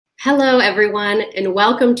Hello, everyone, and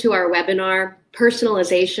welcome to our webinar,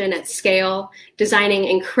 Personalization at Scale, Designing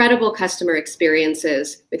Incredible Customer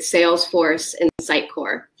Experiences with Salesforce and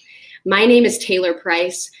Sitecore. My name is Taylor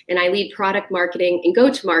Price, and I lead product marketing and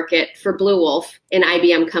go-to-market for Blue Wolf, an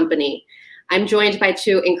IBM company. I'm joined by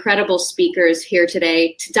two incredible speakers here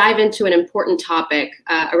today to dive into an important topic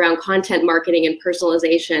around content marketing and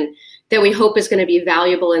personalization that we hope is going to be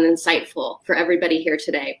valuable and insightful for everybody here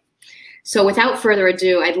today. So without further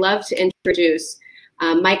ado, I'd love to introduce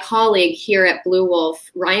my colleague here at Blue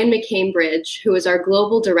Wolf, Ryan McCambridge, who is our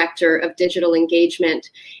Global Director of Digital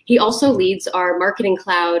Engagement. He also leads our Marketing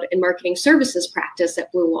Cloud and Marketing Services practice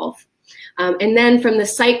at Blue Wolf. And then from the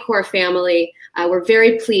Sitecore family, we're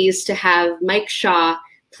very pleased to have Mike Shaw,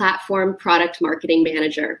 Platform Product Marketing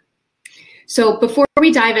Manager. So before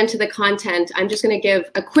we dive into the content, I'm just going to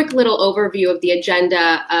give a quick little overview of the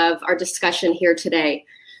agenda of our discussion here today.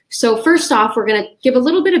 So first off, we're going to give a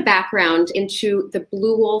little bit of background into the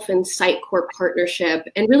Blue Wolf and Sitecore partnership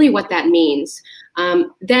and really what that means.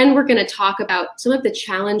 Then we're going to talk about some of the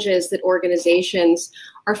challenges that organizations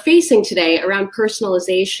are facing today around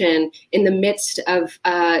personalization in the midst of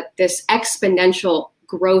this exponential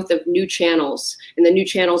growth of new channels and the new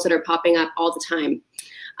channels that are popping up all the time.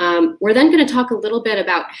 We're then going to talk a little bit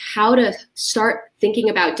about how to start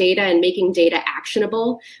thinking about data and making data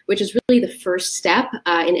actionable, which is really the first step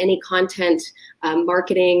in any content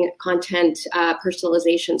marketing, content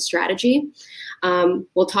personalization strategy.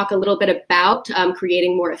 We'll talk a little bit about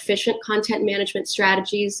creating more efficient content management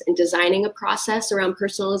strategies and designing a process around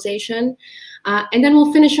personalization. And then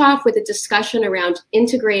we'll finish off with a discussion around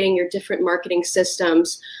integrating your different marketing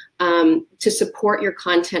systems to support your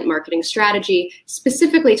content marketing strategy,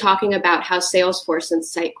 specifically talking about how Salesforce and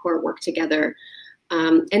Sitecore work together.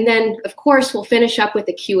 And then, of course, we'll finish up with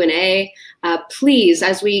a Q&A. Please,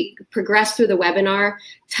 as we progress through the webinar,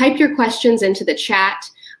 type your questions into the chat.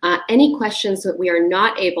 Any questions that we are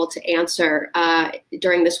not able to answer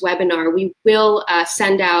during this webinar, we will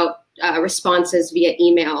send out responses via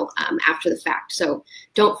email after the fact. So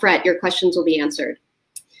don't fret, your questions will be answered.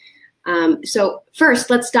 So first,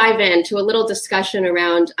 let's dive into a little discussion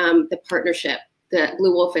around the partnership, the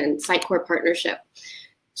Blue Wolf and Sitecore partnership.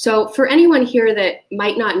 So for anyone here that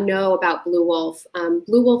might not know about Blue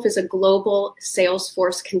Wolf is a global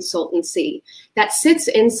Salesforce consultancy that sits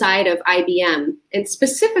inside of IBM, and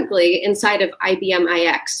specifically inside of IBM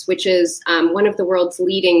iX, which is one of the world's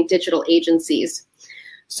leading digital agencies.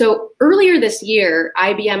 So earlier this year,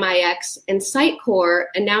 IBM iX and Sitecore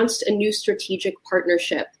announced a new strategic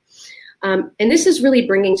partnership. And this is really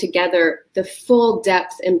bringing together the full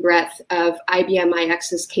depth and breadth of IBM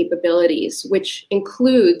iX's capabilities, which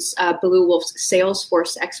includes Blue Wolf's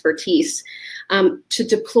Salesforce expertise to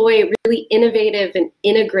deploy really innovative and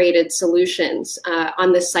integrated solutions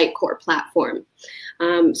on the Sitecore platform.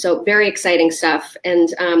 So very exciting stuff. And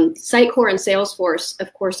Sitecore and Salesforce,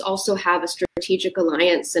 of course, also have a strategic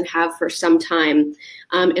alliance and have for some time.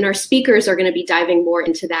 And our speakers are going to be diving more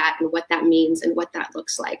into that and what that means and what that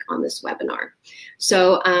looks like on this webinar.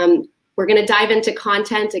 So we're going to dive into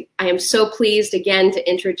content. I am so pleased again to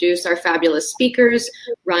introduce our fabulous speakers,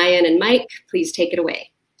 Ryan and Mike. Please take it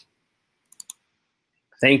away.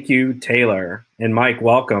 Thank you, Taylor. And Mike,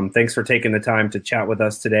 welcome. Thanks for taking the time to chat with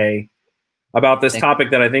us today about this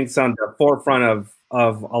topic that I think is on the forefront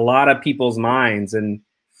of a lot of people's minds. And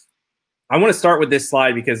I want to start with this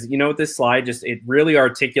slide because, you know, what this slide it really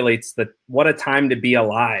articulates what a time to be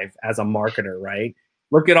alive as a marketer, right?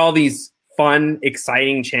 Look at all these fun,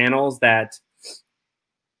 exciting channels that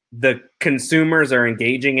the consumers are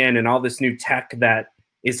engaging in and all this new tech that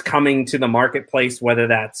is coming to the marketplace, whether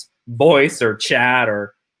that's voice or chat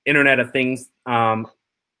or Internet of Things,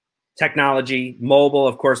 technology, mobile.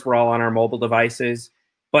 Of course, we're all on our mobile devices,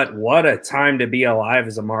 but what a time to be alive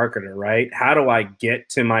as a marketer, right? How do I get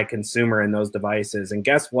to my consumer in those devices? And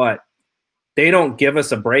guess what? They don't give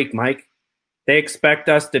us a break, Mike. They expect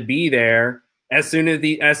us to be there as soon as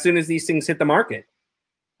these things hit the market.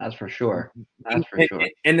 That's for sure. That's for sure.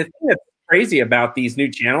 And the thing that's crazy about these new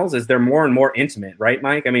channels is they're more and more intimate, right,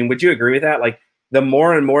 Mike? I mean, would you agree with that? Like the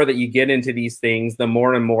more and more that you get into these things, the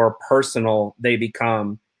more and more personal they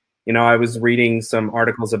become. You know, I was reading some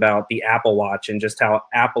articles about the Apple Watch and just how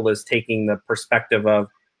Apple is taking the perspective of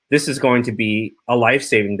this is going to be a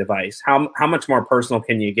life-saving device. How much more personal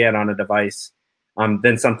can you get on a device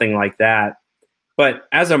than something like that? But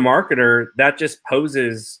as a marketer, that just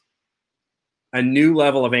poses a new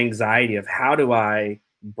level of anxiety of how do I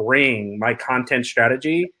bring my content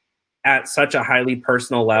strategy at such a highly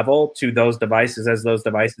personal level to those devices as those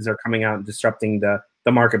devices are coming out and disrupting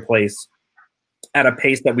the marketplace at a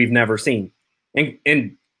pace that we've never seen.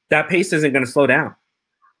 And that pace isn't going to slow down.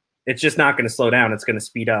 It's just not going to slow down. It's going to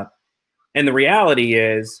speed up. And the reality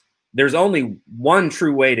is there's only one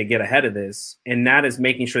true way to get ahead of this, and that is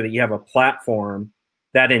making sure that you have a platform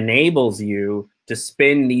that enables you to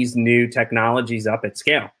spin these new technologies up at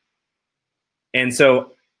scale. And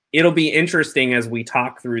so it'll be interesting as we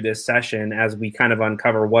talk through this session, as we kind of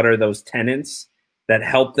uncover what are those tenets that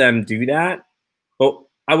help them do that. But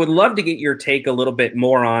I would love to get your take a little bit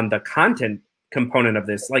more on the content component of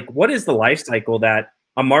this. Like, what is the life cycle that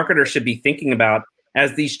a marketer should be thinking about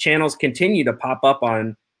as these channels continue to pop up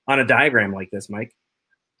on a diagram like this, Mike?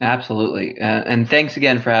 Absolutely. And thanks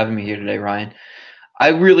again for having me here today, Ryan. I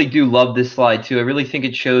really do love this slide too. I really think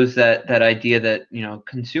it shows that idea that, you know,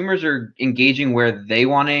 consumers are engaging where they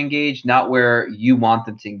want to engage, not where you want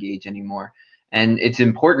them to engage anymore. And it's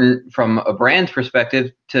important from a brand's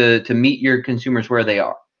perspective to meet your consumers where they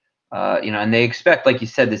are. You know, and they expect, like you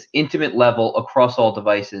said, this intimate level across all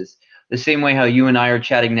devices. The same way how you and I are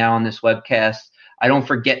chatting now on this webcast, I don't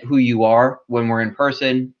forget who you are when we're in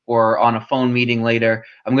person or on a phone meeting later.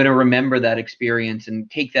 I'm going to remember that experience and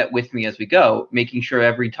take that with me as we go, making sure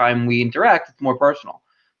every time we interact, it's more personal.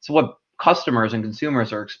 So what customers and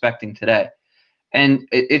consumers are expecting today. And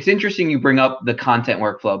it's interesting you bring up the content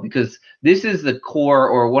workflow, because this is the core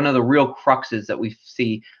or one of the real cruxes that we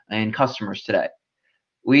see in customers today.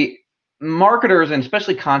 We marketers, and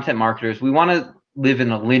especially content marketers, we want to live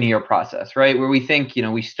in a linear process, right? Where we think, you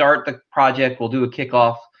know, we start the project, we'll do a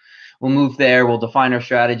kickoff, we'll move there, we'll define our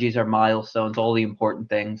strategies, our milestones, all the important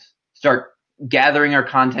things, start gathering our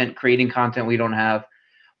content, creating content we don't have,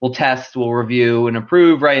 we'll test, we'll review and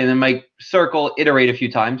approve, right? And then might circle, iterate a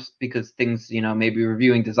few times because things, you know, maybe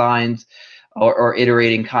reviewing designs or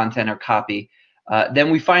iterating content or copy.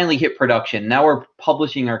 Then we finally hit production. Now we're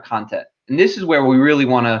publishing our content. And this is where we really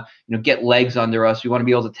want to, you know, get legs under us. We want to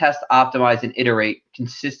be able to test, optimize, and iterate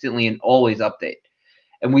consistently and always update.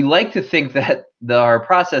 And we like to think that our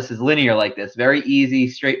process is linear like this, very easy,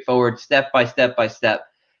 straightforward, step by step by step.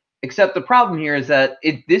 Except the problem here is that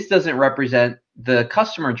this doesn't represent the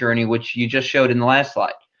customer journey, which you just showed in the last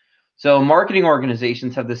slide. So marketing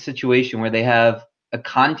organizations have this situation where they have a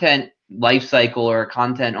content lifecycle or a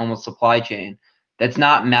content almost supply chain that's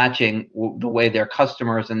not matching the way their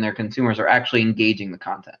customers and their consumers are actually engaging the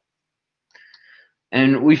content.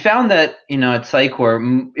 And we found that, you know, at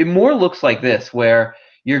Sitecore, it more looks like this, where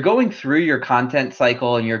you're going through your content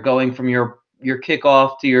cycle and you're going from your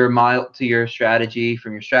kickoff to your strategy,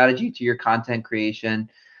 from your strategy to your content creation,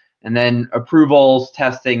 and then approvals,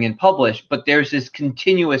 testing, and publish. But there's this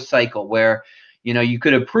continuous cycle where, you know, you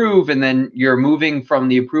could approve and then you're moving from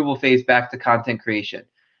the approval phase back to content creation.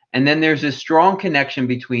 And then there's this strong connection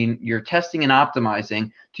between your testing and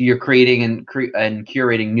optimizing to your creating and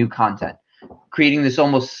curating new content, creating this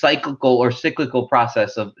almost cyclical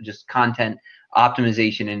process of just content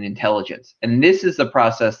optimization and intelligence. And this is the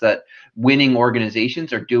process that winning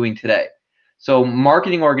organizations are doing today. So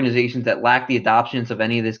marketing organizations that lack the adoptions of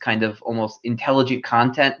any of this kind of almost intelligent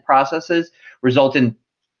content processes result in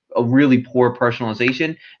a really poor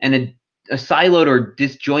personalization and a siloed or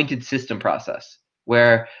disjointed system process,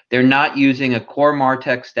 where they're not using a core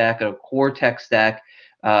MarTech stack, a core tech stack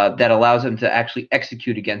that allows them to actually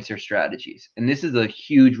execute against their strategies. And this is a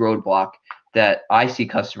huge roadblock that I see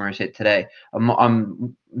customers hit today.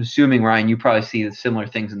 I'm assuming, Ryan, you probably see the similar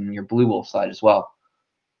things in your Blue Wolf side as well.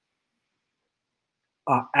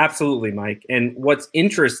 Absolutely, Mike. And what's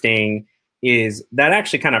interesting is that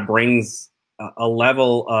actually kind of brings a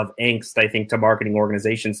level of angst, I think, to marketing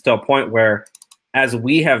organizations, to a point where, as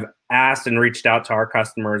we have asked and reached out to our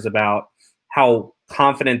customers about how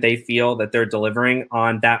confident they feel that they're delivering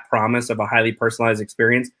on that promise of a highly personalized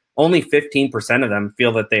experience, only 15% of them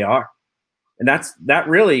feel that they are. And that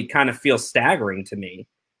really kind of feels staggering to me.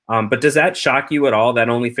 But does that shock you at all, that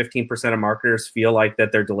only 15% of marketers feel like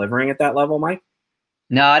that they're delivering at that level, Mike?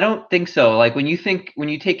 No, I don't think so. Like when you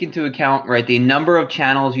take into account, right, the number of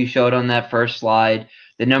channels you showed on that first slide,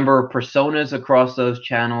 the number of personas across those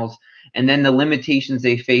channels, and then the limitations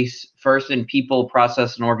they face first in people,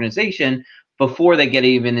 process, and organization before they get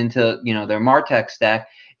even into, you know, their MarTech stack,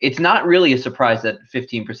 it's not really a surprise that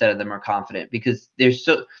 15% of them are confident, because there's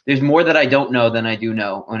more that I don't know than I do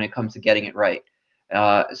know when it comes to getting it right.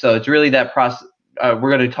 So it's really that process.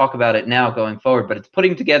 We're going to talk about it now going forward, but it's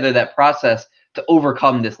putting together that process to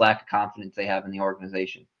overcome this lack of confidence they have in the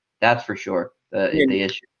organization. That's for sure the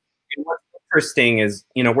issue. And what's interesting is,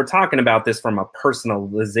 you know, we're talking about this from a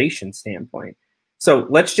personalization standpoint. So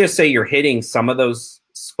let's just say you're hitting some of those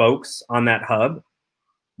spokes on that hub,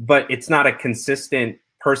 but it's not a consistent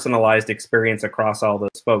personalized experience across all those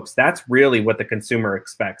spokes. That's really what the consumer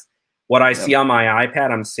expects. What I see on my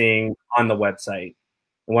iPad, I'm seeing on the website.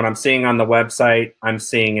 What I'm seeing on the website, I'm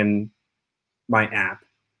seeing in my app.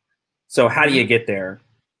 So how do you get there?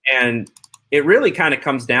 And it really kind of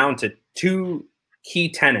comes down to two key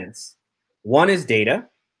tenets. One is data,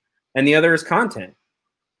 and the other is content.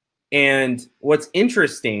 And what's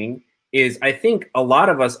interesting is I think a lot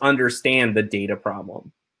of us understand the data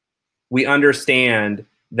problem. We understand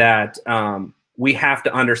that we have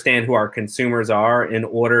to understand who our consumers are in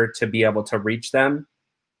order to be able to reach them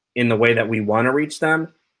in the way that we want to reach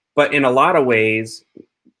them. But in a lot of ways,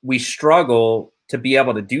 we struggle to be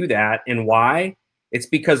able to do that. And why? It's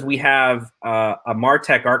because we have a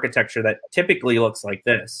MarTech architecture that typically looks like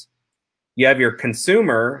this. You have your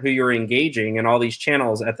consumer who you're engaging in all these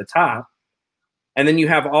channels at the top. And then you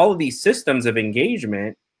have all of these systems of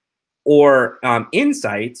engagement or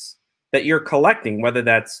insights that you're collecting, whether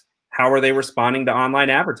that's how are they responding to online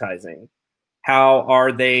advertising? How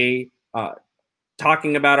are they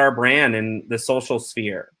talking about our brand in the social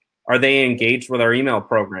sphere? Are they engaged with our email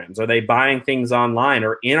programs? Are they buying things online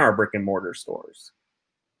or in our brick and mortar stores?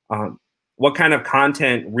 What kind of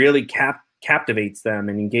content really captivates them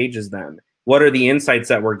and engages them? What are the insights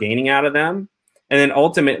that we're gaining out of them? And then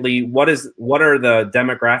ultimately, what are the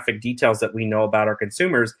demographic details that we know about our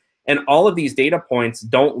consumers? And all of these data points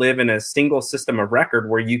don't live in a single system of record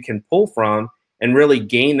where you can pull from and really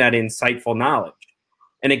gain that insightful knowledge.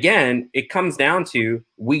 And again, it comes down to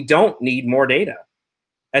we don't need more data.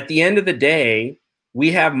 At the end of the day,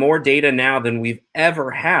 we have more data now than we've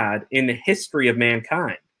ever had in the history of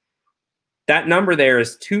mankind. That number there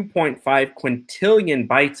is 2.5 quintillion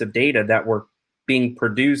bytes of data that were being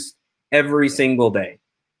produced every single day.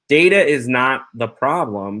 Data is not the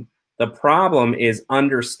problem. The problem is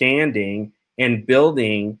understanding and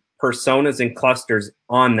building personas and clusters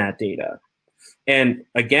on that data. And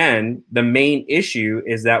again, the main issue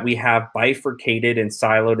is that we have bifurcated and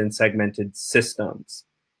siloed and segmented systems.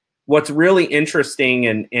 What's really interesting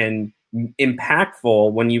and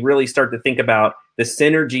impactful when you really start to think about the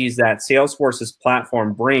synergies that Salesforce's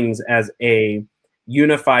platform brings as a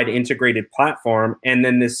unified integrated platform, and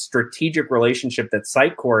then this strategic relationship that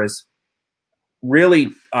Sitecore has really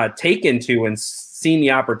taken to and seen the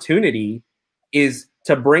opportunity, is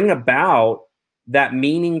to bring about that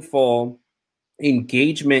meaningful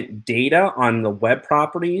engagement data on the web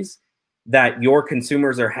properties that your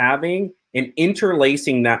consumers are having, and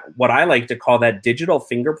interlacing that, what I like to call that digital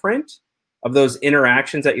fingerprint of those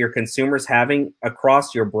interactions that your consumers having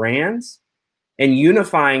across your brands, and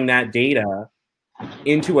unifying that data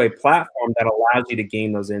into a platform that allows you to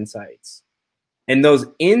gain those insights. And those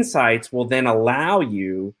insights will then allow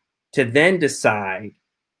you to then decide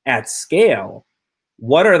at scale,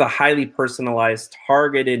 what are the highly personalized,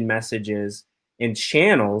 targeted messages and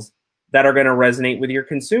channels that are going to resonate with your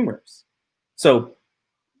consumers. So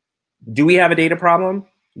do we have a data problem?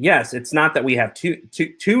 Yes, it's not that we have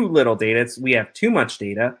too little data, it's we have too much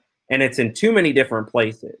data, and it's in too many different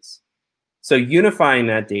places. So unifying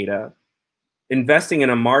that data, investing in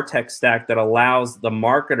a MarTech stack that allows the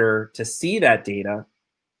marketer to see that data,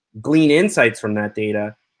 glean insights from that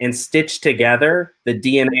data, and stitch together the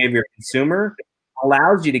DNA of your consumer,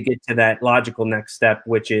 allows you to get to that logical next step,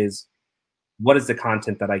 which is, what is the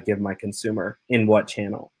content that I give my consumer in what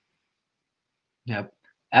channel? Yep,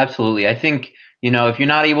 absolutely. I think, if you're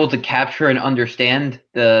not able to capture and understand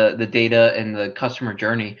the data and the customer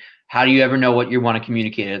journey, how do you ever know what you want to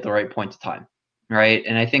communicate at the right point of time, right?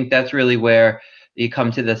 And I think that's really where you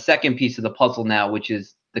come to the second piece of the puzzle now, which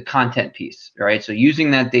is the content piece, right? So using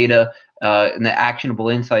that data and the actionable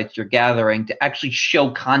insights you're gathering to actually show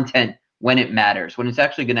content when it matters, when it's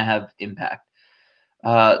actually going to have impact.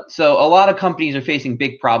 So a lot of companies are facing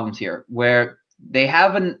big problems here, where they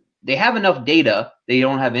have enough data, they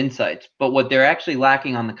don't have insights, but what they're actually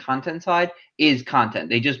lacking on the content side is content.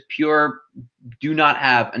 They just do not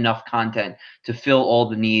have enough content to fill all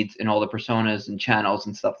the needs and all the personas and channels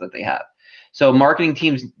and stuff that they have. So marketing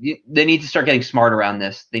teams, they need to start getting smart around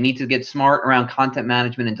this. They need to get smart around content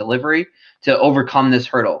management and delivery to overcome this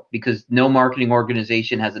hurdle, because no marketing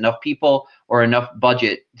organization has enough people or enough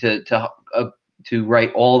budget to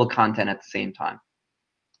write all the content at the same time.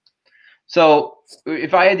 So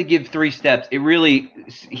if I had to give 3 steps, it really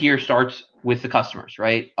here starts with the customers,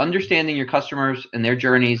 right? Understanding your customers and their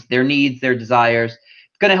journeys, their needs, their desires.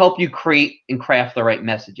 It's going to help you create and craft the right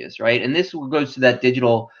messages, right? And this goes to that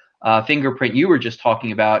digital fingerprint you were just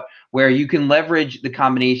talking about, where you can leverage the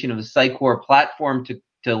combination of the Sitecore platform to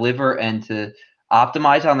deliver and to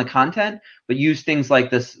optimize on the content, but use things like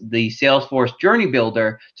the Salesforce Journey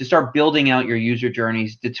Builder to start building out your user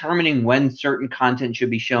journeys, determining when certain content should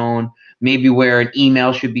be shown, maybe where an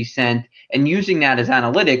email should be sent, and using that as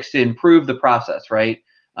analytics to improve the process, right?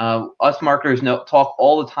 Us marketers talk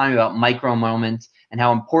all the time about micro moments and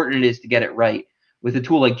how important it is to get it right. With a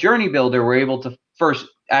tool like Journey Builder, we're able to first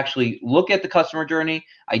actually look at the customer journey,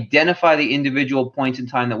 identify the individual points in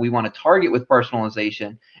time that we want to target with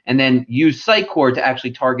personalization, and then use Sitecore to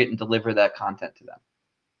actually target and deliver that content to them.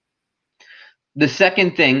 The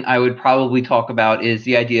second thing I would probably talk about is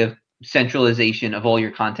the idea of centralization of all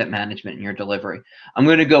your content management and your delivery. I'm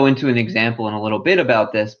going to go into an example in a little bit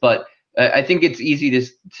about this, but I think it's easy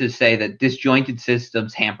to say that disjointed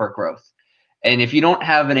systems hamper growth. And if you don't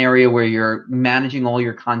have an area where you're managing all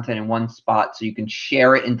your content in one spot so you can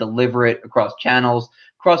share it and deliver it across channels,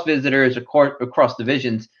 across visitors, across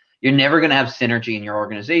divisions, you're never going to have synergy in your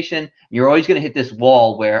organization. You're always going to hit this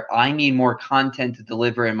wall where I need more content to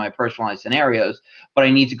deliver in my personalized scenarios, but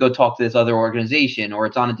I need to go talk to this other organization, or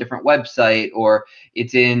it's on a different website, or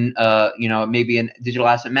it's in maybe a digital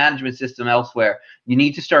asset management system elsewhere. You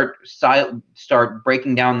need to start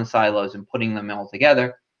breaking down the silos and putting them all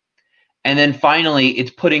together. And then finally,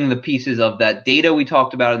 it's putting the pieces of that data we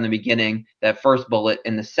talked about in the beginning, that first bullet,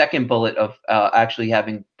 and the second bullet of actually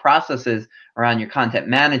having processes around your content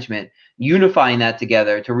management, unifying that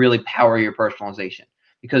together to really power your personalization.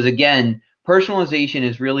 Because again, personalization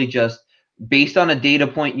is really just based on a data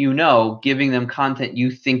point, giving them content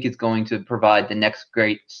you think is going to provide the next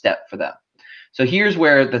great step for them. So here's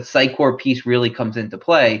where the Sitecore piece really comes into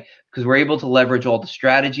play, because we're able to leverage all the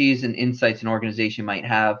strategies and insights an organization might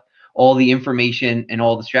have, all the information and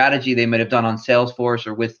all the strategy they might have done on Salesforce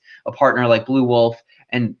or with a partner like Blue Wolf,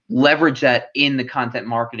 and leverage that in the content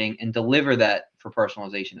marketing and deliver that for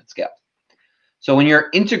personalization at scale. So when you're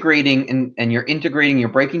integrating and you're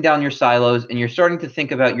breaking down your silos and you're starting to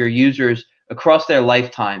think about your users across their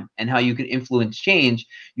lifetime and how you can influence change,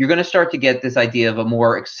 you're going to start to get this idea of a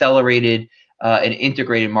more accelerated and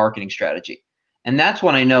integrated marketing strategy. And that's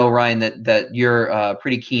when I know, Ryan, that you're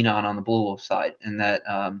pretty keen on the Blue Wolf side, and that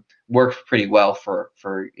works pretty well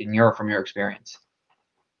from your experience.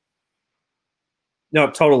 No,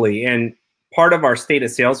 totally. And part of our State of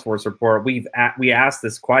Salesforce report, we asked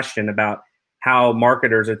this question about how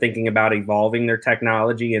marketers are thinking about evolving their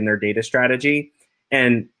technology and their data strategy.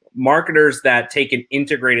 And marketers that take an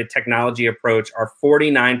integrated technology approach are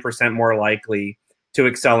 49% more likely to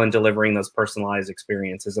excel in delivering those personalized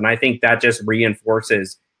experiences. And I think that just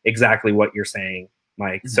reinforces exactly what you're saying,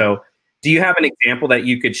 Mike. Mm-hmm. So do you have an example that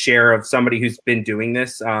you could share of somebody who's been doing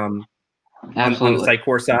this on the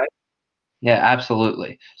Sitecore side? Yeah,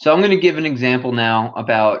 absolutely. So I'm going to give an example now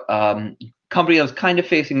about a company that was kind of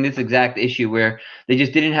facing this exact issue where they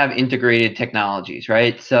just didn't have integrated technologies,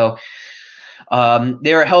 right? So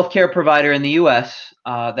they're a healthcare provider in the US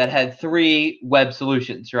that had 3 web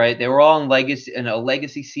solutions, right? They were all in a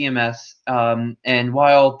legacy CMS. And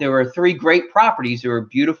while there were 3 great properties, there were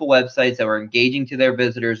beautiful websites that were engaging to their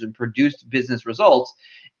visitors and produced business results,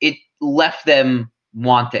 it left them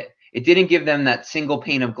wanting. It didn't give them that single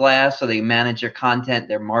pane of glass, so they manage their content,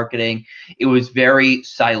 their marketing. It was very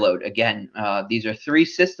siloed. Again, these are 3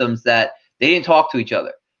 systems that they didn't talk to each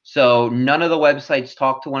other. So none of the websites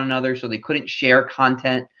talked to one another, so they couldn't share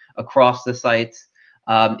content across the sites.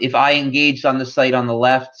 If I engaged on the site on the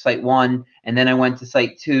left, site 1, and then I went to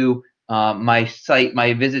site 2,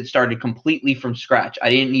 my visit started completely from scratch.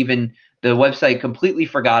 The website completely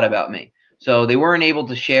forgot about me. So they weren't able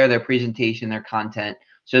to share their presentation, their content.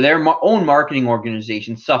 So their own marketing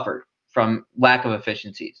organization suffered from lack of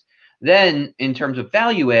efficiencies. Then in terms of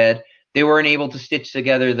value add, they weren't able to stitch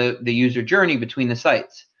together the user journey between the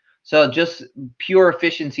sites. So just pure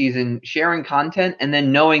efficiencies in sharing content, and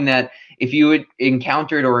then knowing that if you had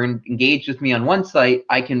encountered or engaged with me on one site,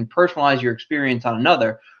 I can personalize your experience on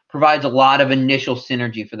another, provides a lot of initial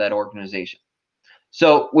synergy for that organization.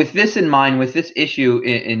 So with this in mind, with this issue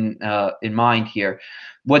in mind here,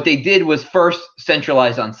 what they did was first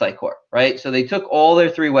centralize on Sitecore, right? So they took all their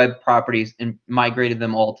 3 web properties and migrated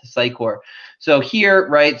them all to Sitecore. So here,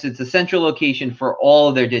 right, so it's a central location for all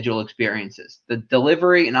of their digital experiences. The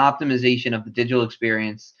delivery and optimization of the digital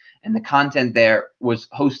experience and the content there was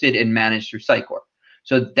hosted and managed through Sitecore.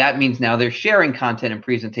 So that means now they're sharing content and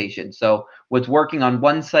presentation. So what's working on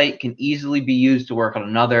one site can easily be used to work on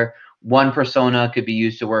another. One persona could be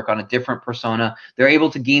used to work on a different persona. They're able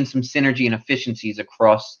to gain some synergy and efficiencies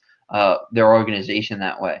across their organization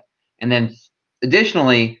that way. And then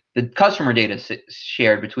additionally, the customer data is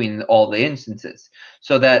shared between all the instances,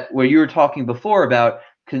 so that where you were talking before about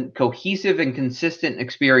cohesive and consistent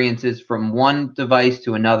experiences from one device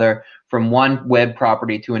to another, from one web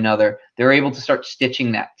property to another. They're able to start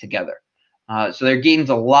stitching that together. So there gains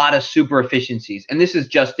a lot of super efficiencies. And this is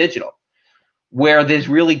just digital. Where this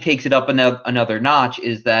really takes it up another notch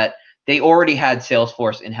is that they already had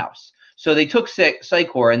Salesforce in-house. So they took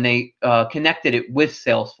Sitecore and they connected it with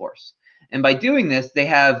Salesforce. And by doing this, they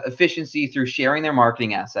have efficiency through sharing their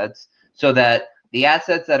marketing assets, so that the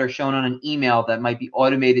assets that are shown on an email that might be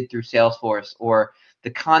automated through Salesforce, or the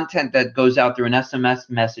content that goes out through an SMS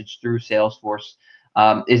message through Salesforce,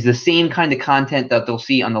 is the same kind of content that they'll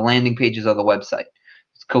see on the landing pages of the website.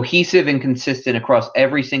 It's cohesive and consistent across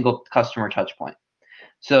every single customer touch point.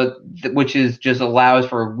 So, which is just allows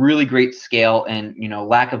for a really great scale and, you know,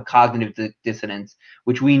 lack of cognitive dissonance,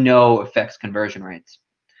 which we know affects conversion rates.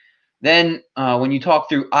 Then when you talk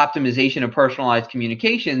through optimization of personalized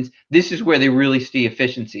communications, this is where they really see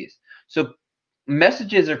efficiencies. So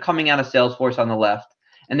messages are coming out of Salesforce on the left,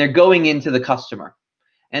 and they're going into the customer.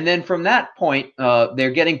 And then from that point,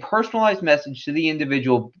 they're getting personalized message to the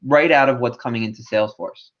individual right out of what's coming into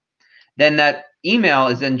Salesforce. Then that email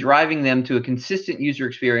is then driving them to a consistent user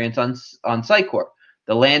experience on Sitecore.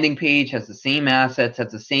 The landing page has the same assets,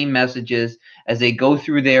 has the same messages. As they go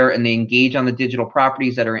through there and they engage on the digital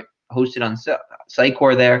properties that are hosted on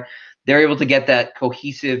Sitecore there, they're able to get that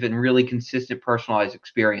cohesive and really consistent personalized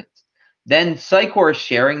experience. Then Sitecore is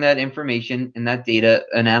sharing that information and that data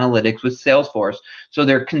and analytics with Salesforce, so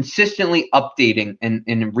they're consistently updating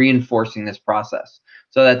and reinforcing this process,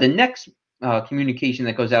 so that the next communication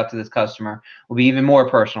that goes out to this customer will be even more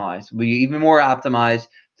personalized, will be even more optimized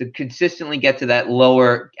to consistently get to that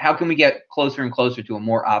lower. How can we get closer and closer to a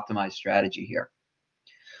more optimized strategy here?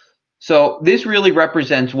 So this really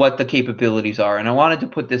represents what the capabilities are. And I wanted to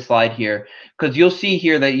put this slide here because you'll see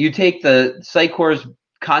here that you take the Sitecore's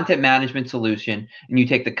content management solution and you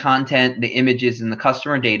take the content, the images, and the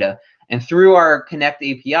customer data, and through our Connect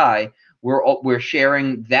API, we're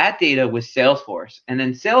sharing that data with Salesforce. And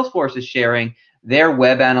then Salesforce is sharing their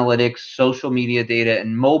web analytics, social media data,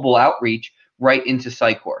 and mobile outreach right into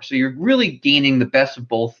Sitecore. So you're really gaining the best of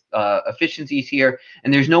both efficiencies here,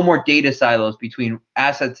 and there's no more data silos between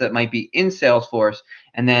assets that might be in Salesforce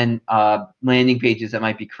and then landing pages that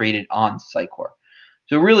might be created on Sitecore.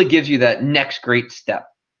 So it really gives you that next great step.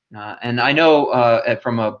 And I know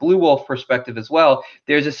from a Blue Wolf perspective as well,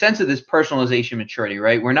 there's a sense of this personalization maturity,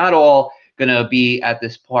 right? We're not all gonna be at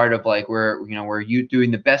this part of like we're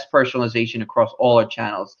doing the best personalization across all our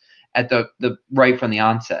channels at the right from the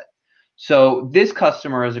onset. So this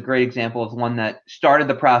customer is a great example of one that started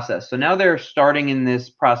the process. So now they're starting in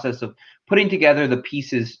this process of putting together the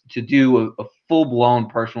pieces to do a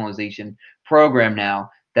full-blown personalization program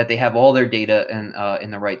now that they have all their data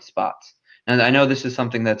in the right spots. And I know this is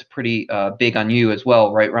something that's pretty big on you as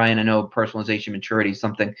well, right, Ryan? I know personalization maturity is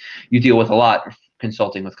something you deal with a lot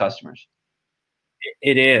consulting with customers.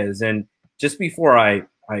 It is. And just before I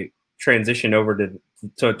transition over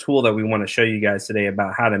to a tool that we want to show you guys today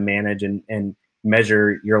about how to manage and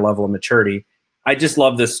measure your level of maturity, I just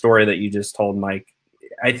love this story that you just told, Mike.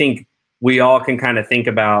 I think we all can kind of think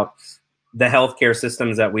about the healthcare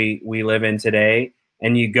systems that we live in today,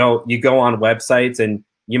 and you go on websites and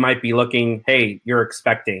you might be looking, hey, you're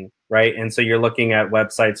expecting, right? And so you're looking at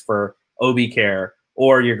websites for OB care,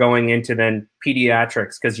 or you're going into then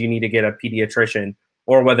pediatrics because you need to get a pediatrician,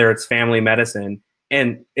 or whether it's family medicine.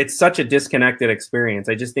 And it's such a disconnected experience.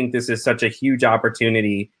 I just think this is such a huge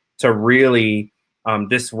opportunity to really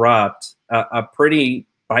disrupt a pretty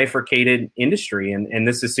bifurcated industry. And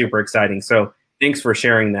this is super exciting. So thanks for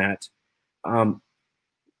sharing that.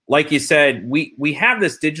 Like you said, we have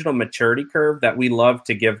this digital maturity curve that we love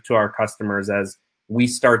to give to our customers as we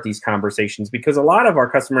start these conversations, because a lot of our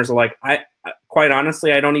customers are like, quite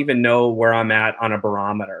honestly, I don't even know where I'm at on a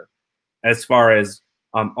barometer as far as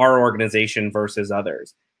our organization versus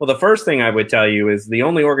others. Well, the first thing I would tell you is the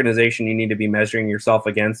only organization you need to be measuring yourself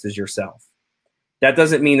against is yourself. That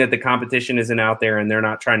doesn't mean that the competition isn't out there and they're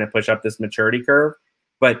not trying to push up this maturity curve,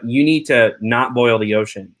 but you need to not boil the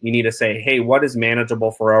ocean. You need to say, hey, what is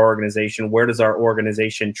manageable for our organization? Where does our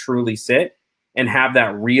organization truly sit? And have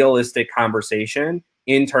that realistic conversation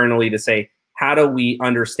internally to say, how do we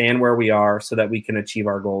understand where we are so that we can achieve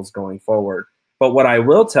our goals going forward? But what I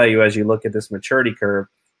will tell you as you look at this maturity curve,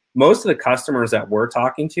 most of the customers that we're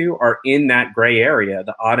talking to are in that gray area,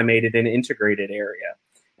 the automated and integrated area.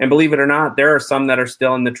 And believe it or not, there are some that are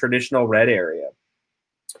still in the traditional red area.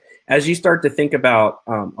 As you start to think about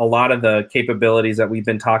a lot of the capabilities that we've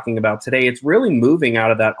been talking about today, it's really moving out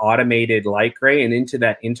of that automated light gray and into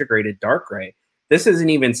that integrated dark gray. This isn't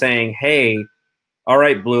even saying, hey, all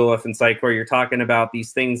right, Blue Wolf and Sitecore, you're talking about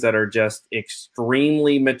these things that are just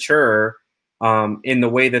extremely mature in the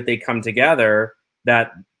way that they come together,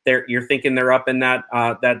 that you're thinking they're up in that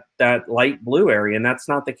that light blue area, and that's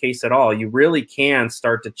not the case at all. You really can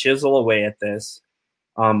start to chisel away at this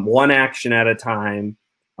one action at a time,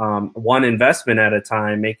 one investment at a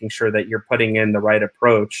time, making sure that you're putting in the right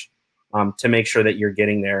approach to make sure that you're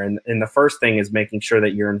getting there. And the first thing is making sure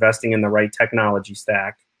that you're investing in the right technology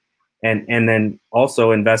stack, and then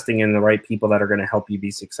also investing in the right people that are going to help you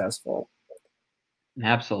be successful.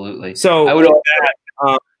 Absolutely. So I would.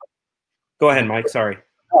 Go ahead, Mike. Sorry.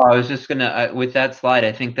 Oh, I was just gonna with that slide.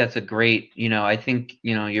 I think that's a great. I think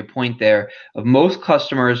your point there of most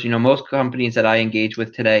customers. Most companies that I engage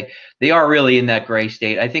with today, they are really in that gray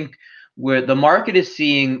state. I think where the market is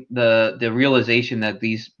seeing the realization that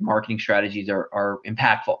these marketing strategies are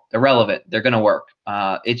impactful, they're relevant, they're going to work.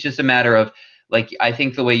 It's just a matter of, like, I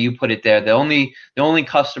think the way you put it there, the only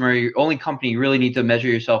customer, your only company you really need to measure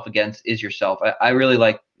yourself against is yourself. I really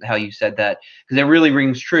like how you said that, because it really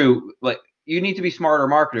rings true. Like, you need to be smarter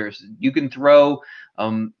marketers. You can throw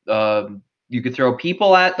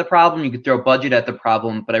people at the problem, you could throw budget at the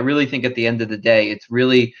problem, but I really think at the end of the day, it's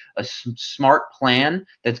really a smart plan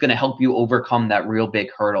that's going to help you overcome that real big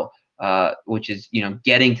hurdle, which is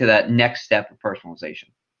getting to that next step of personalization.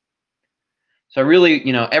 So really,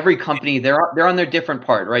 every company, they're on their different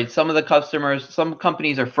part, right? Some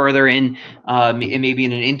companies are further in, maybe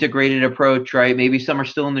in an integrated approach, right? Maybe some are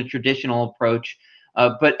still in the traditional approach,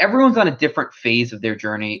 but everyone's on a different phase of their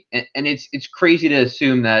journey, and it's crazy to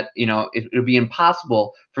assume that it would be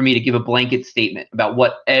impossible for me to give a blanket statement about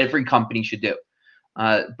what every company should do.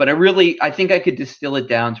 But I think I could distill it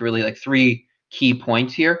down to really like 3 key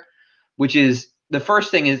points here, which is, the first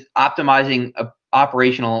thing is optimizing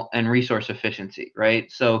operational and resource efficiency,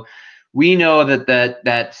 right? So we know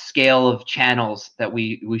that scale of channels that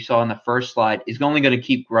we saw in the first slide is only going to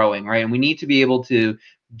keep growing, right? And we need to be able to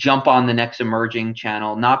jump on the next emerging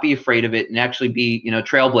channel, not be afraid of it, and actually be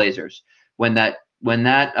trailblazers when that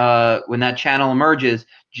channel emerges.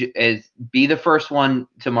 Be the first one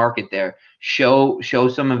to market there. Show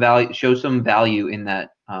some value in that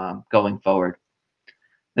going forward.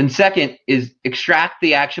 Then second is extract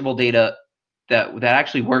the actionable data that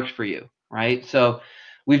actually works for you, right? So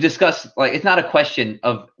we've discussed, like, it's not a question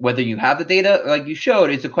of whether you have the data like you showed,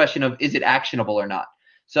 it's a question of, is it actionable or not?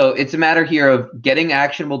 So it's a matter here of getting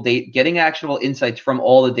actionable insights from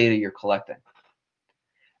all the data you're collecting.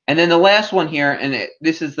 And then the last one here, and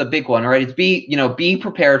this is the big one, right? It's be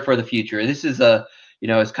prepared for the future. This is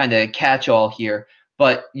it's kind of a catch-all here.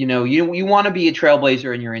 But you want to be a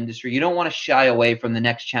trailblazer in your industry. You don't want to shy away from the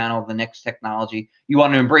next channel, the next technology. You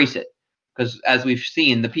want to embrace it, because as we've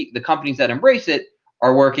seen, the companies that embrace it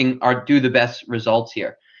do the best results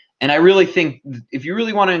here. And I really think if you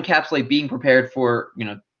really want to encapsulate being prepared for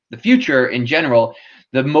the future in general,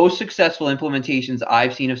 the most successful implementations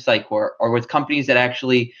I've seen of Sitecore are with companies that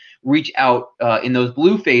actually reach out in those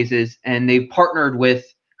blue phases, and they've partnered with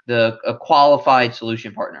a qualified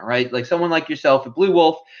solution partner, right? Like someone like yourself at Blue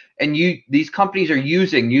Wolf, and these companies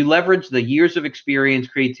you leverage the years of experience,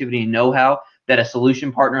 creativity, and know-how that a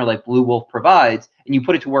solution partner like Blue Wolf provides, and you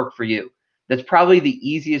put it to work for you. That's probably the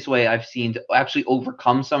easiest way I've seen to actually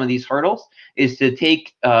overcome some of these hurdles, is to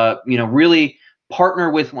take, really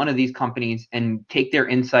partner with one of these companies and take their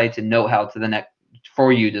insights and know-how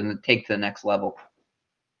for you to take to the next level.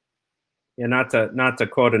 Yeah, not to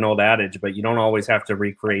quote an old adage, but you don't always have to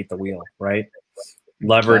recreate the wheel, right?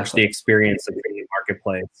 Leverage Exactly. the experience of the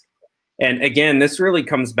marketplace. And again, this really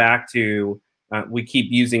comes back to, we keep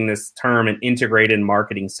using this term, an integrated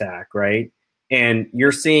marketing stack, right? And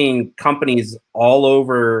you're seeing companies all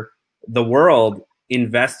over the world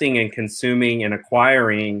investing and consuming and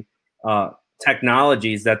acquiring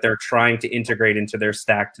technologies that they're trying to integrate into their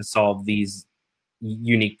stack to solve these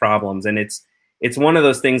unique problems. And it's one of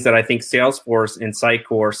those things that I think Salesforce and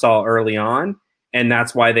Sitecore saw early on, and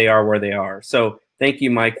that's why they are where they are. So thank you,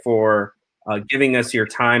 Mike, for giving us your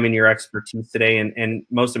time and your expertise today, and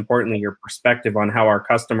most importantly, your perspective on how our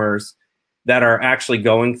customers that are actually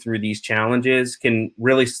going through these challenges can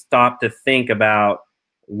really stop to think about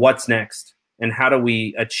what's next and how do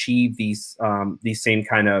we achieve these same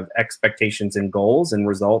kind of expectations and goals and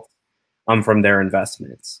results from their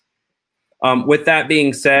investments. With that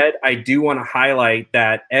being said, I do want to highlight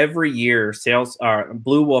that every year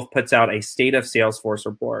Blue Wolf puts out a State of Salesforce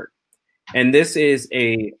report. And this is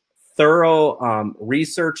a thorough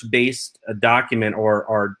research-based document,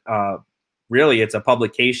 or really it's a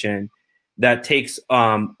publication that takes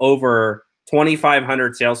over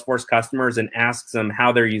 2,500 Salesforce customers and asks them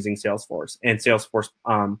how they're using Salesforce and Salesforce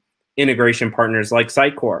integration partners like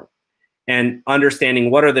Sitecore and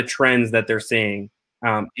understanding what are the trends that they're seeing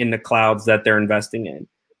in the clouds that they're investing in.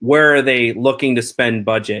 Where are they looking to spend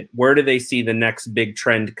budget? Where do they see the next big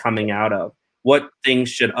trend coming out of? What things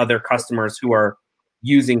should other customers who are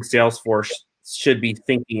using Salesforce should be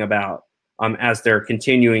thinking about as they're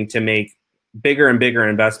continuing to make bigger and bigger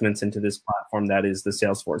investments into this platform that is the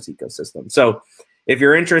Salesforce ecosystem. So if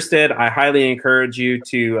you're interested, I highly encourage you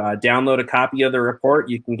to download a copy of the report.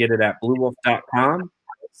 You can get it at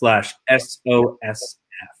bluewolf.com/SOSF.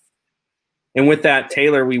 And with that,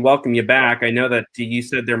 Taylor, we welcome you back. I know that you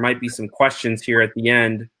said there might be some questions here at the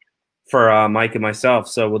end for Mike and myself,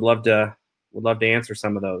 so would love to answer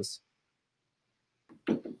some of those.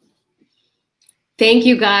 Thank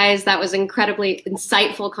you, guys. That was incredibly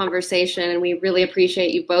insightful conversation, and we really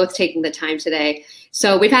appreciate you both taking the time today.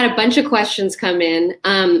 So we've had a bunch of questions come in.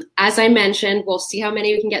 As I mentioned, we'll see how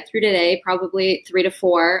many we can get through today, probably 3 to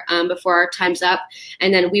 4 before our time's up,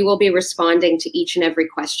 and then we will be responding to each and every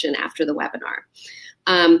question after the webinar.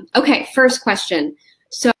 Okay, first question.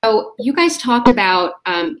 So you guys talked about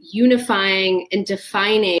unifying and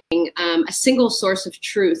defining a single source of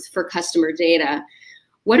truth for customer data.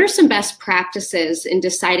 What are some best practices in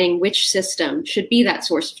deciding which system should be that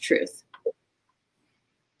source of truth?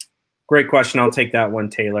 Great question. I'll take that one,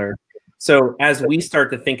 Taylor. So as we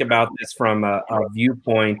start to think about this from a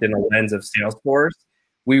viewpoint and a lens of Salesforce,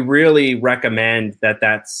 we really recommend that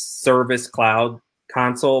that Service Cloud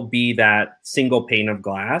console be that single pane of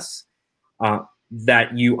glass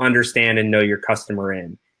that you understand and know your customer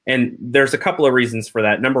in. And there's a couple of reasons for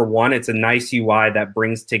that. Number one, it's a nice UI that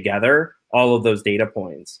brings together all of those data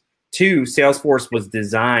points. 2, Salesforce was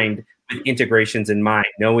designed with integrations in mind,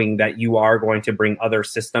 knowing that you are going to bring other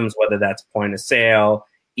systems, whether that's point of sale,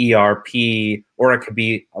 ERP, or it could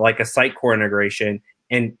be like a Sitecore integration,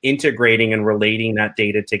 and integrating and relating that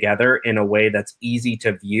data together in a way that's easy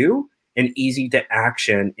to view and easy to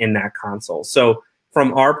action in that console. So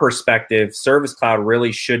from our perspective, Service Cloud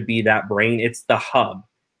really should be that brain. It's the hub.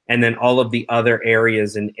 And then all of the other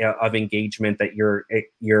areas of engagement that you're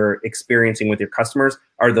experiencing with your customers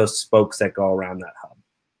are those spokes that go around that hub.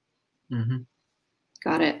 Mm-hmm.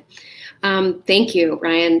 Got it. Thank you,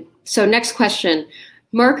 Ryan. So next question.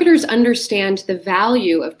 Marketers understand the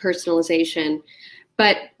value of personalization,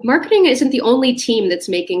 but marketing isn't the only team that's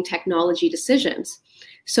making technology decisions.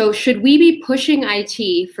 So should we be pushing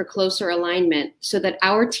IT for closer alignment so that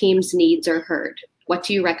our team's needs are heard? What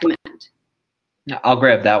do you recommend? I'll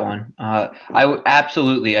grab that one.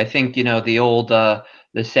 Absolutely. I think, you know, the old the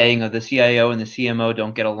saying of the CIO and the CMO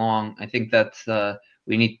don't get along. I think that's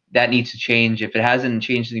that needs to change. If it hasn't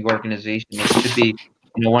changed in the organization, it should be,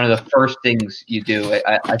 you know, one of the first things you do.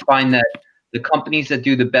 I find that the companies that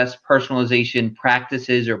do the best personalization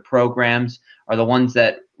practices or programs are the ones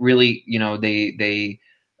that really, you know, they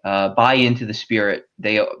buy into the spirit.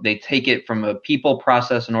 They take it from a people,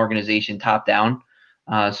 process, and organization top down.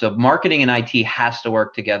 So marketing and IT has to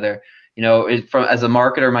work together. You know, as a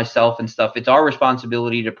marketer myself and stuff, it's our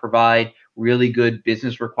responsibility to provide really good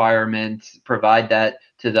business requirements, provide that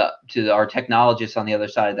to our technologists on the other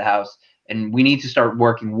side of the house. And we need to start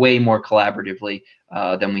working way more collaboratively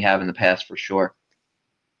than we have in the past, for sure.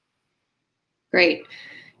 Great.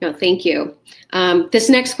 No, thank you. This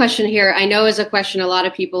next question here, I know is a question a lot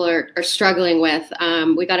of people are struggling with.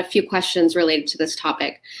 We got a few questions related to this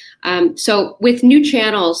topic. So with new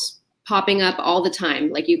channels popping up all the time,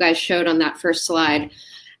 like you guys showed on that first slide,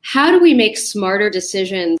 how do we make smarter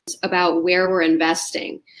decisions about where we're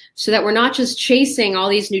investing so that we're not just chasing all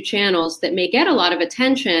these new channels that may get a lot of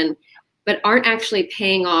attention, but aren't actually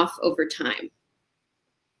paying off over time?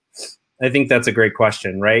 I think that's a great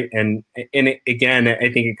question, right? And again,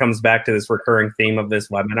 I think it comes back to this recurring theme of this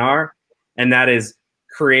webinar, and that is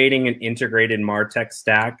creating an integrated MarTech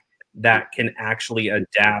stack that can actually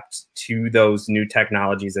adapt to those new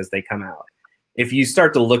technologies as they come out. If you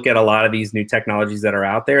start to look at a lot of these new technologies that are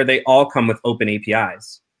out there, they all come with open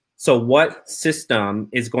APIs. So what system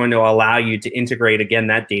is going to allow you to integrate, again,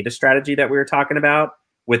 that data strategy that we were talking about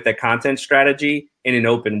with the content strategy in an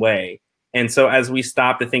open way? And so as we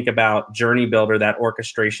stop to think about Journey Builder, that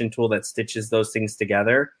orchestration tool that stitches those things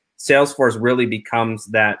together, Salesforce really becomes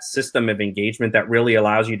that system of engagement that really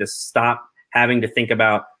allows you to stop having to think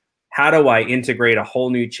about, how do I integrate a whole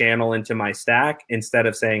new channel into my stack, instead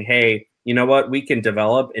of saying, hey, you know what, we can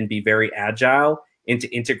develop and be very agile into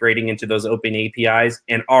integrating into those open APIs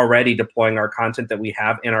and already deploying our content that we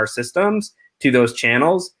have in our systems to those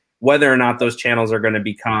channels, whether or not those channels are going to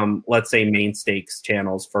become, let's say, main stakes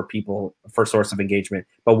channels for people for source of engagement.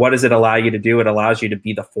 But what does it allow you to do? It allows you to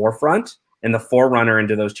be the forefront and the forerunner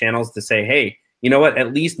into those channels to say, hey, you know what,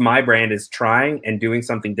 at least my brand is trying and doing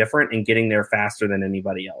something different and getting there faster than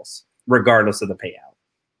anybody else, regardless of the payout.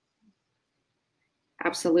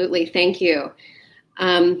 Absolutely. Thank you.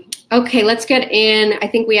 Okay, let's get in. I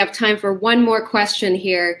think we have time for one more question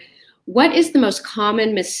here. What is the most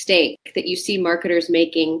common mistake that you see marketers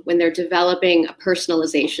making when they're developing a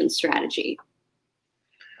personalization strategy?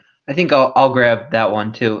 I think I'll grab that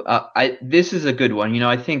one too. This is a good one.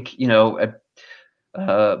 I think, we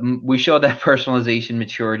showed that personalization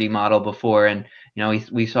maturity model before, and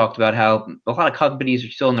we talked about how a lot of companies are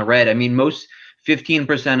still in the red. I mean, most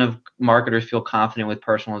 15% of marketers feel confident with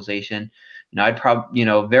personalization. I'd probably,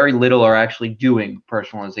 very little are actually doing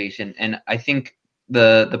personalization, and I think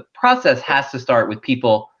the process has to start with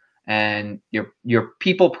people and your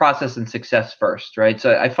people, process, and success first, right?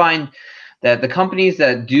 So I find that the companies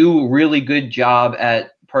that do really good job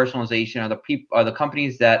at personalization are the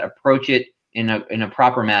companies that approach it in a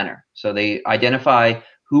proper manner. So they identify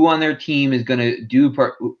who on their team is going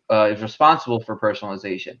to is responsible for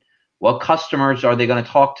personalization. What customers are they going to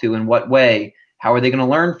talk to? In what way? How are they going to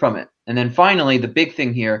learn from it? And then finally, the big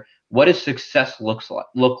thing here: what does success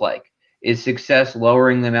look like? Is success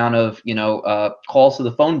lowering the amount of calls to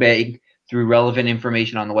the phone bank through relevant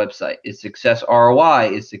information on the website? Is success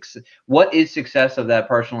ROI? What is success of that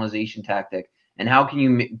personalization tactic? And how can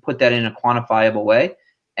you put that in a quantifiable way?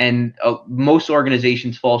 And most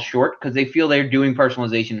organizations fall short because they feel they're doing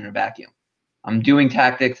personalization in a vacuum. I'm doing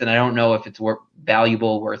tactics and I don't know if it's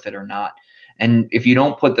valuable, worth it or not. And if you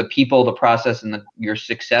don't put the people, the process, and your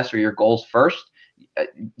success or your goals first,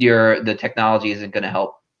 the technology isn't going to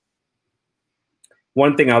help.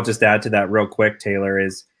 One thing I'll just add to that real quick, Taylor,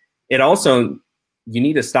 is you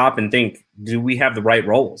need to stop and think, do we have the right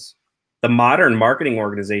roles? The modern marketing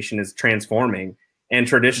organization is transforming, and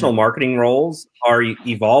traditional marketing roles are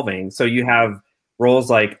evolving. So you have roles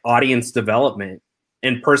like audience development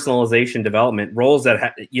and personalization development, roles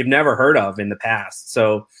that you've never heard of in the past.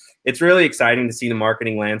 So it's really exciting to see the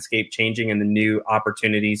marketing landscape changing and the new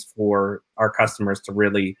opportunities for our customers to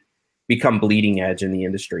really become bleeding edge in the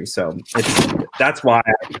industry. So that's why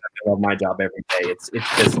I love my job every day. It's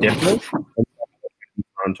just different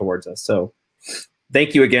and towards us. So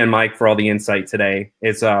thank you again, Mike, for all the insight today.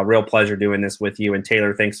 It's a real pleasure doing this with you. And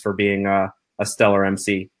Taylor, thanks for being a stellar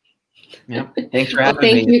MC. Yeah, thanks for having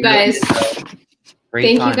me. Thank you guys.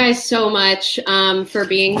 Thank you guys so much for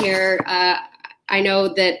being here. I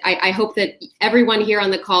know that I hope that everyone here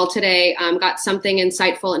on the call today got something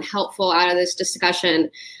insightful and helpful out of this discussion.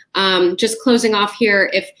 Just closing off here,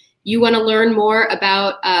 if you want to learn more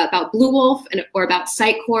about Blue Wolf or about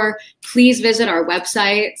Sitecore, please visit our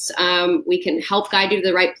websites. We can help guide you to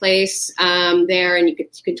the right place there, and you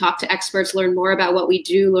can talk to experts, learn more about what we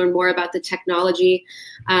do, learn more about the technology.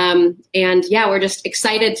 And yeah, we're just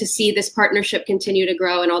excited to see this partnership continue to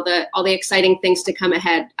grow and all the exciting things to come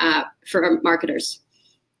ahead for our marketers.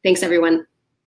 Thanks, everyone.